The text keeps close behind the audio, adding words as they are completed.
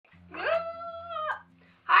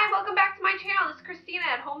Christina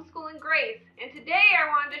at Homeschool and Grace, and today I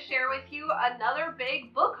wanted to share with you another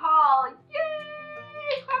big book haul.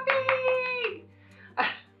 Yay! Happy!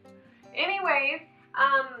 Anyways,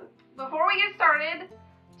 before we get started,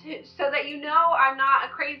 so that you know I'm not a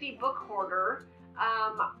crazy book hoarder,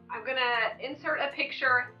 I'm gonna insert a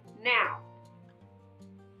picture now.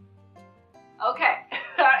 Okay,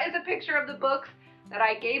 that is a picture of the books that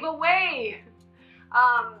I gave away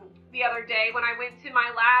the other day when I went to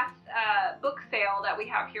my last book sale that we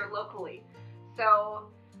have here locally. So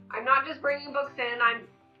I'm not just bringing books in,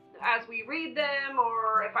 as we read them,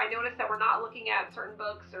 or if I notice that we're not looking at certain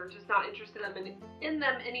books or just not interested in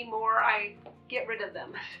them anymore, I get rid of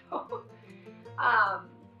them.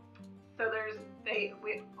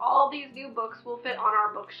 All these new books will fit on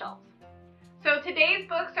our bookshelves. So today's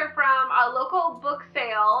books are from a local book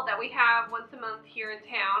sale that we have once a month here in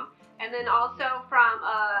town, and then also from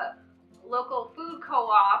a local food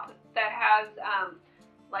co-op that has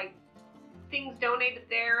like things donated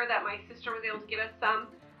there that my sister was able to get us some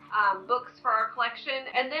books for our collection.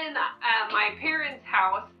 And then at my parents'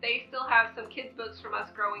 house, they still have some kids' books from us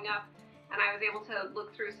growing up, and I was able to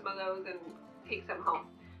look through some of those and take some home.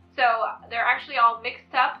 So they're actually all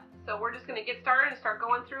mixed up. So we're just going to get started and start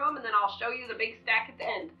going through them, and then I'll show you the big stack at the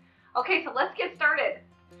end. Okay, so let's get started.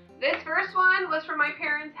 This first one was from my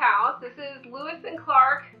parents' house. This is Lewis and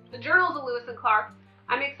Clark, the Journals of Lewis and Clark.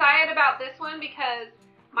 I'm excited about this one because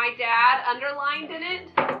my dad underlined in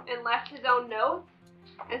it and left his own notes,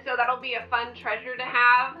 and so that'll be a fun treasure to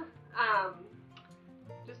have,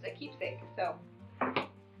 just a keepsake, so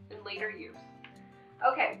in later years.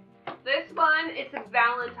 Okay. This one, it's a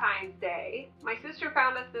Valentine's Day. My sister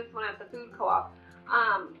found us this one at the food co-op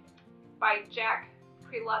by Jack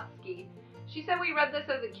Prelusky. She said we read this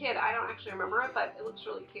as a kid. I don't actually remember it, but it looks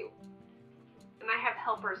really cute. And I have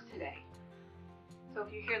helpers today. So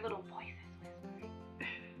if you hear little voices whispering.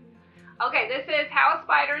 Okay, this is How a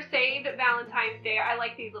Spider Saved Valentine's Day. I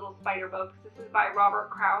like these little spider books. This is by Robert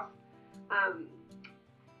Krause.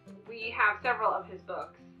 We have several of his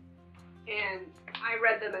books, and I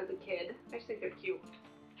read them as a kid. I just think they're cute.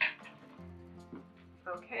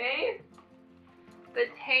 Okay. The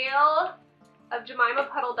Tale of Jemima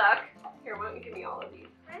Puddle Duck. Here, why don't you give me all of these?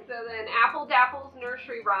 So then Apple Dapple's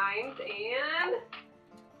Nursery Rhymes and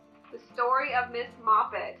The Story of Miss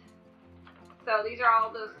Moppet. So these are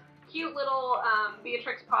all those cute little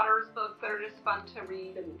Beatrix Potter's books that are just fun to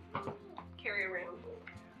read and carry around.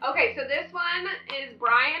 Okay, so this one is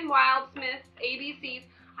Brian Wildsmith's ABCs.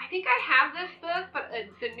 I think I have this book, but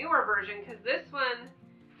the newer version, because this one,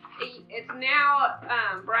 it's now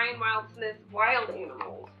Brian Wildsmith's Wild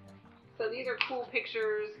Animals. So these are cool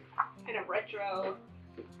pictures, kind of retro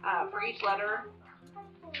for each letter.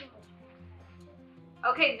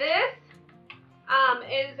 Okay, this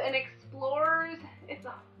is an Explorers. It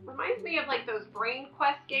reminds me of like those Brain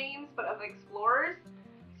Quest games, but of Explorers.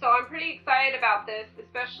 So I'm pretty excited about this,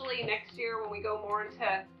 especially next year when we go more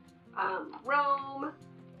into Rome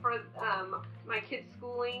for my kids'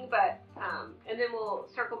 schooling, but and then we'll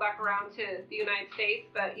circle back around to the United States.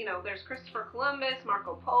 But you know, there's Christopher Columbus,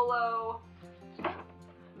 Marco Polo,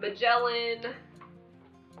 Magellan,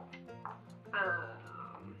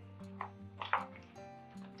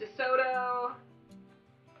 DeSoto,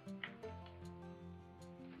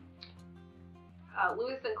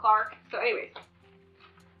 Lewis and Clark. So anyways,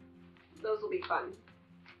 those will be fun.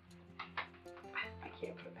 I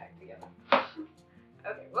can't put it back together.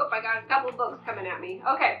 Okay, whoop, I got a couple books coming at me.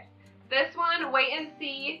 Okay, this one, Wait and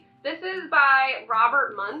See. This is by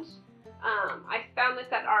Robert Munch. I found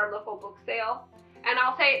this at our local book sale. And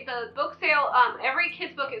I'll say the book sale, every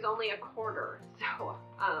kid's book is only a quarter. So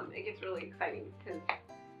it gets really exciting because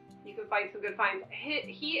you can find some good finds.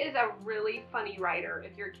 He is a really funny writer.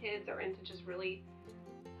 If your kids are into just really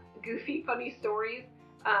goofy, funny stories,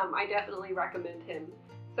 I definitely recommend him.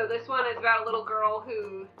 So this one is about a little girl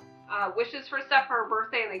who wishes for stuff for her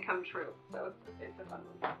birthday and they come true. So it's a fun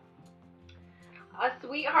one. A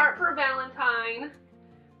Sweetheart for Valentine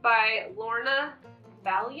by Lorna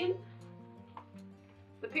Valiant.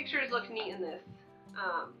 The pictures look neat in this.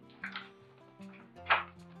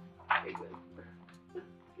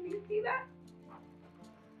 Can you see that?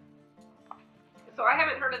 So I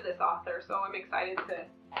haven't heard of this author, so I'm excited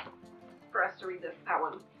for us to read that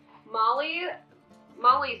one.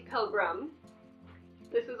 Molly's Pilgrim.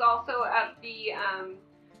 This is also at the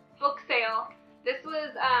book sale. This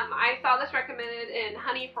was, I saw this recommended in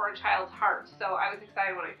Honey for a Child's Heart, so I was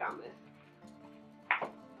excited when I found this.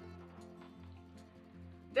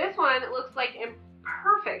 This one looks like in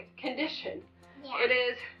perfect condition. Yeah. It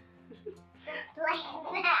is.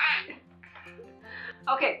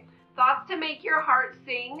 Okay, Thoughts to Make Your Heart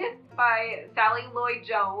Sing by Sally Lloyd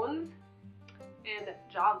Jones and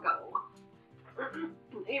Jago.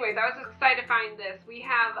 Anyways, I was just excited to find this. We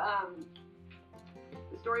have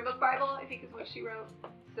the Storybook Bible, I think is what she wrote.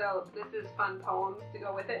 So this is fun poems to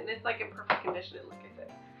go with it, and it's like in perfect condition, like I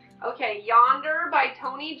said. Okay, Yonder by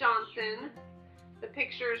Toni Johnson. The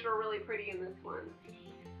pictures were really pretty in this one.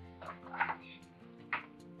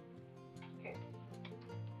 Okay.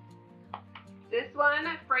 This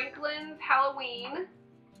one, Franklin's Halloween.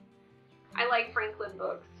 I like Franklin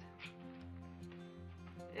books.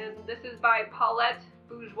 And this is by Paulette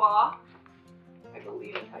Bourgeois. I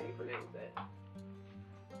believe that's how you pronounce it.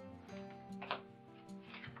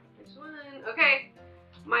 Which one? Okay.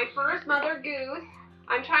 My First Mother Goose.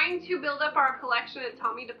 I'm trying to build up our collection of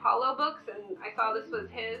Tommy DePaulo books, and I saw this was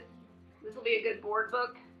his. This will be a good board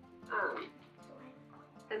book.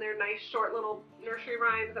 And they're nice short little nursery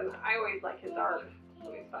rhymes, and I always like his art. It's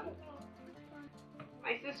always fun.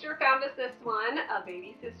 My sister found us this one, A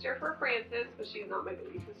Baby Sister for Frances, but she's not my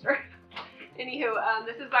baby sister. Anywho,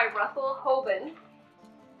 this is by Russell Hoban.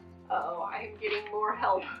 Uh-oh, I'm getting more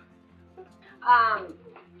help.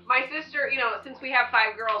 My sister, you know, since we have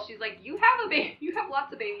 5 girls, she's like, you have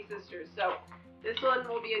lots of baby sisters, so this one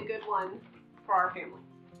will be a good one for our family.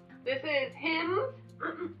 This is Hymns.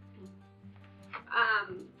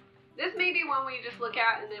 This may be one we just look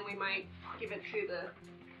at, and then we might give it to the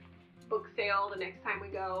book sale the next time we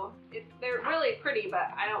go. They're really pretty,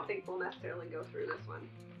 but I don't think we'll necessarily go through this one.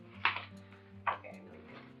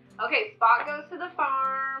 Okay, Spot Goes to the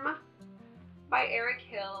Farm by Eric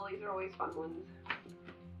Hill. These are always fun ones.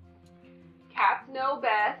 Cats Know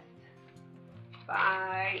Best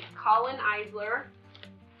by Colin Eisler.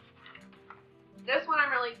 This one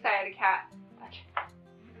I'm really excited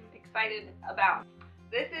about.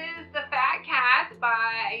 This is The Fat Cat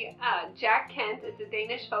by Jack Kent. It's a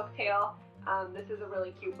Danish folktale. This is a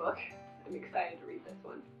really cute book. I'm excited to read this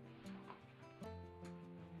one.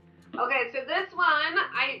 Okay, so this one,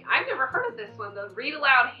 I've never heard of this one, the Read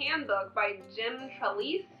Aloud Handbook by Jim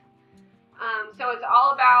Trelease. So it's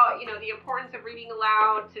all about, you know, the importance of reading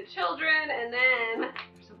aloud to children, and then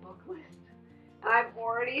there's a book list. And I've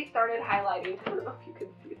already started highlighting. I don't know if you can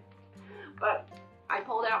see it, but I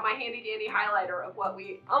pulled out my handy dandy highlighter of what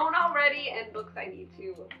we own already and books I need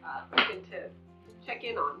to look into, check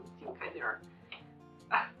in on, see what kind they are.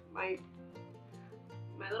 My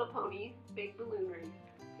Little Pony, Big Balloon Race.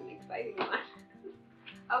 It's an exciting one.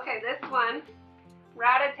 Okay, this one,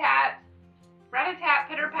 Rat-a-tat,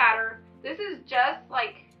 Pitter-patter. This is just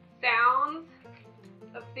like sounds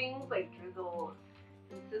of things like drizzle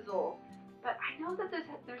and sizzle. But I know that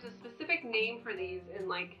there's a specific name for these in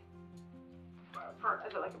like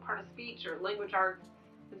as like a part of speech or language arts,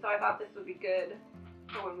 and so I thought this would be good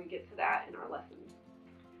for when we get to that in our lessons.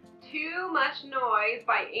 Too Much Noise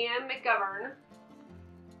by Anne McGovern.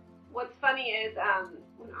 What's funny is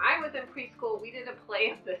when I was in preschool, we did a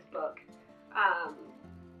play of this book,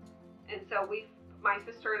 and so my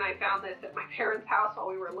sister and I found this at my parents' house while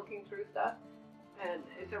we were looking through stuff, and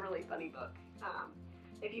it's a really funny book.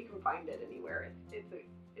 If you can find it anywhere,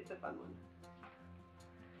 it's a fun one.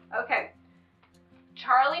 Okay.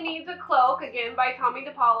 Charlie Needs a Cloak, again by Tommy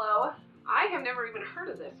DePaulo. I have never even heard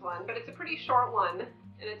of this one, but it's a pretty short one,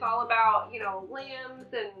 and it's all about, you know,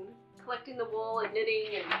 lambs and collecting the wool and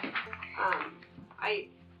knitting, and I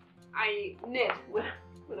knit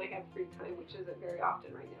when I have free time, which isn't very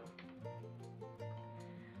often right now.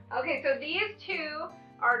 Okay, so these two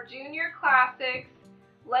are junior classics,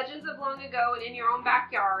 Legends of Long Ago and In Your Own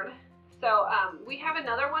Backyard. So we have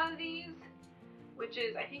another one of these, which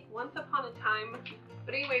is, I think, Once Upon a Time.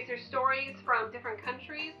 But anyways, there's stories from different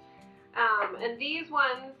countries. And these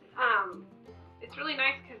ones, it's really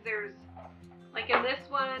nice because there's, like in this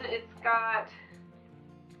one, it's got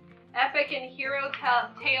epic and hero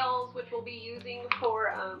tales, which we'll be using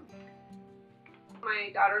for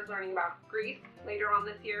my daughter's learning about Greece later on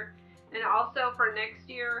this year. And also for next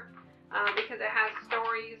year, because it has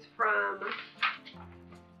stories from,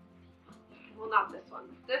 well, not this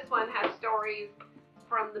one. This one has stories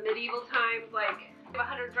from the medieval times, like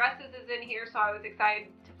 100 Dresses is in here, so I was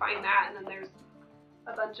excited to find that, and then there's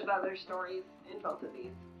a bunch of other stories in both of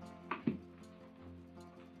these.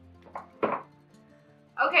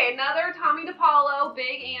 Okay, another Tommy DePaulo,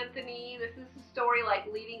 Big Anthony. This is a story like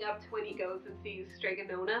leading up to when he goes and sees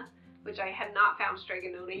Stregonona, which I have not found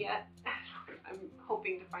Stregonona yet. I'm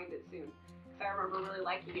hoping to find it soon, because I remember really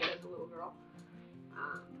liking it as a little girl.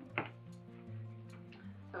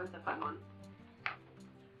 So it's a fun one.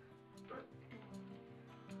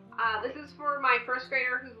 This is for my first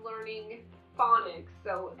grader who's learning phonics.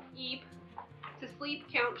 So Eep, to sleep,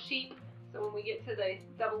 count sheep. So when we get to the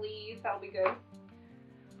double E's, that'll be good.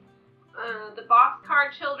 The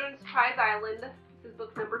Boxcar Children's Surprise Island. This is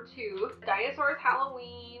book number 2. Dinosaurs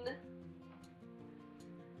Halloween.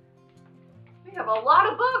 We have a lot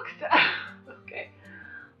of books. Okay.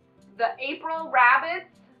 The April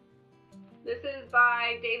Rabbits. This is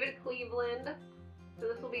by David Cleveland. So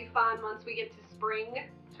this will be fun once we get to spring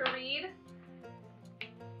to read.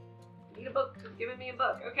 Need a book, just giving me a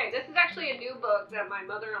book. Okay, this is actually a new book that my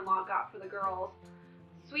mother-in-law got for the girls.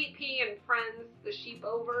 Sweet Pea and Friends, The Sheep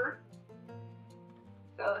Over.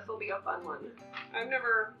 So this will be a fun one.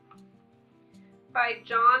 By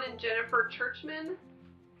John and Jennifer Churchman.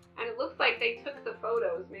 And it looks like they took the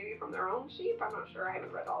photos maybe from their own sheep. I'm not sure, I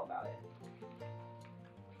haven't read all about it.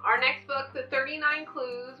 Our next book, The 39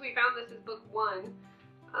 Clues. We found this is book 1,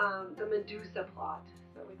 The Medusa Plot.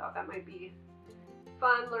 So we thought that might be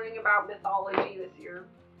fun learning about mythology this year.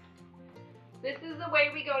 This is The Way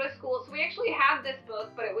We Go to School. So we actually had this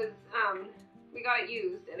book, but it was, we got it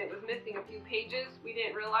used and it was missing a few pages. We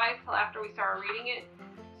didn't realize till after we started reading it.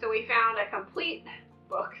 So we found a complete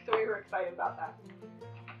book, so we were excited about that.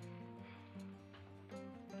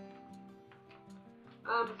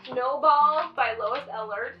 Snowballs by Lois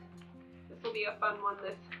Ellard. This will be a fun one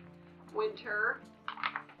this winter.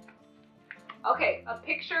 Okay, A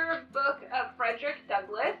Picture Book of Frederick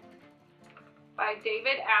Douglass by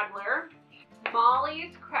David Adler.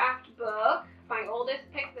 Molly's Craft Book. My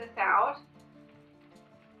oldest picked this out.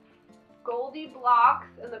 Goldie Blocks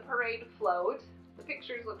and the Parade Float. The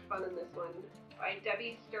pictures look fun in this one. By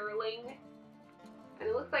Debbie Sterling. And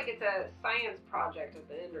it looks like it's a science project at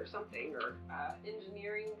the end or something, or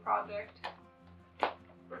engineering project.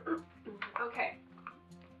 Okay.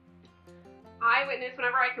 Eyewitness,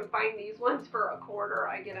 whenever I can find these ones for $0.25,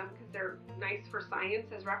 I get them because they're nice for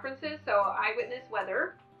science as references. So Eyewitness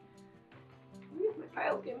Weather. Ooh, my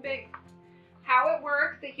pile's getting big. How It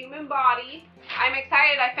Works, The Human Body. I'm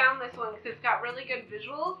excited I found this one because it's got really good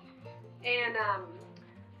visuals. And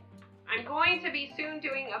I'm going to be soon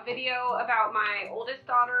doing a video about my oldest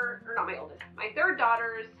daughter, or not my oldest, my third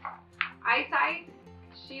daughter's eyesight.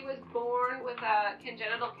 She was born with a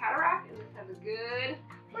congenital cataract, and this has a good...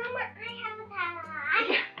 Mama, I have a cataract.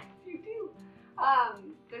 Yes, you do.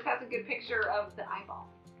 This has a good picture of the eyeball.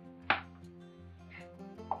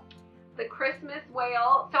 The Christmas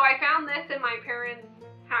Whale. So I found this in my parents'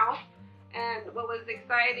 house, and what was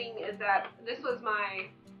exciting is that this was my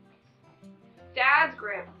dad's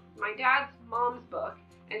mom's book,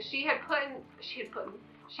 and she had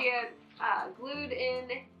glued in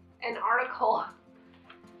an article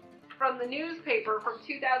from the newspaper from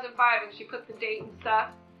 2005, and she put the date and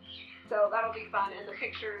stuff. So that'll be fun, and the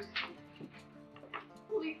pictures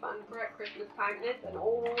will be fun for at Christmas time. And it's an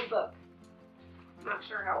old book. I'm not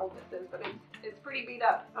sure how old this is, but it's pretty beat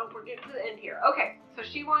up. Oh, we're getting to the end here. Okay, so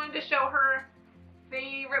she wanted to show her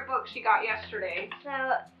favorite book she got yesterday.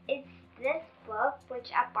 So it's this book,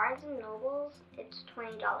 which at Barnes & Noble's, it's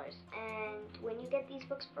 $20. And when you get these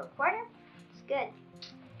books for $0.25, it's good.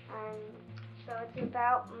 So it's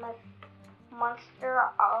about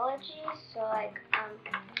monsterology. So like,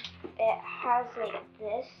 it has like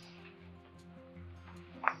this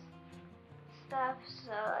stuff.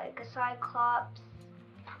 So like a cyclops,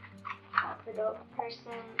 the dog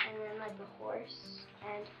person, and then like the horse.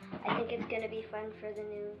 And I think it's going to be fun for the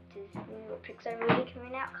new Disney Pixar movie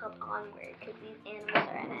coming out called Onward, because these animals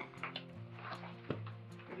are in it.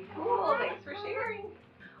 Pretty cool. Thanks for sharing.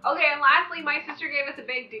 Okay, and lastly, my sister gave us a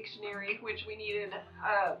big dictionary, which we needed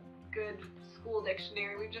a good school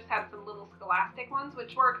dictionary. We've just had some little scholastic ones,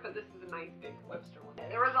 which work, but this is a nice big Webster one.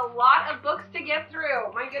 There was a lot of books to get through.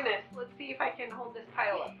 My goodness. Let's see if I can hold this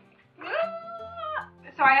pile up.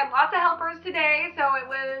 So I had lots of helpers today, so it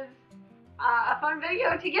was a fun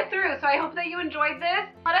video to get through. So I hope that you enjoyed this.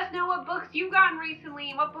 Let us know what books you've gotten recently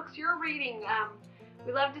and what books you're reading.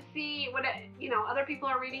 We love to see what other people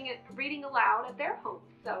are reading aloud at their homes.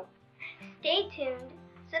 So stay tuned,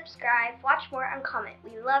 subscribe, watch more, and comment.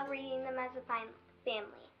 We love reading them as a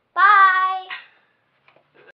family. Bye!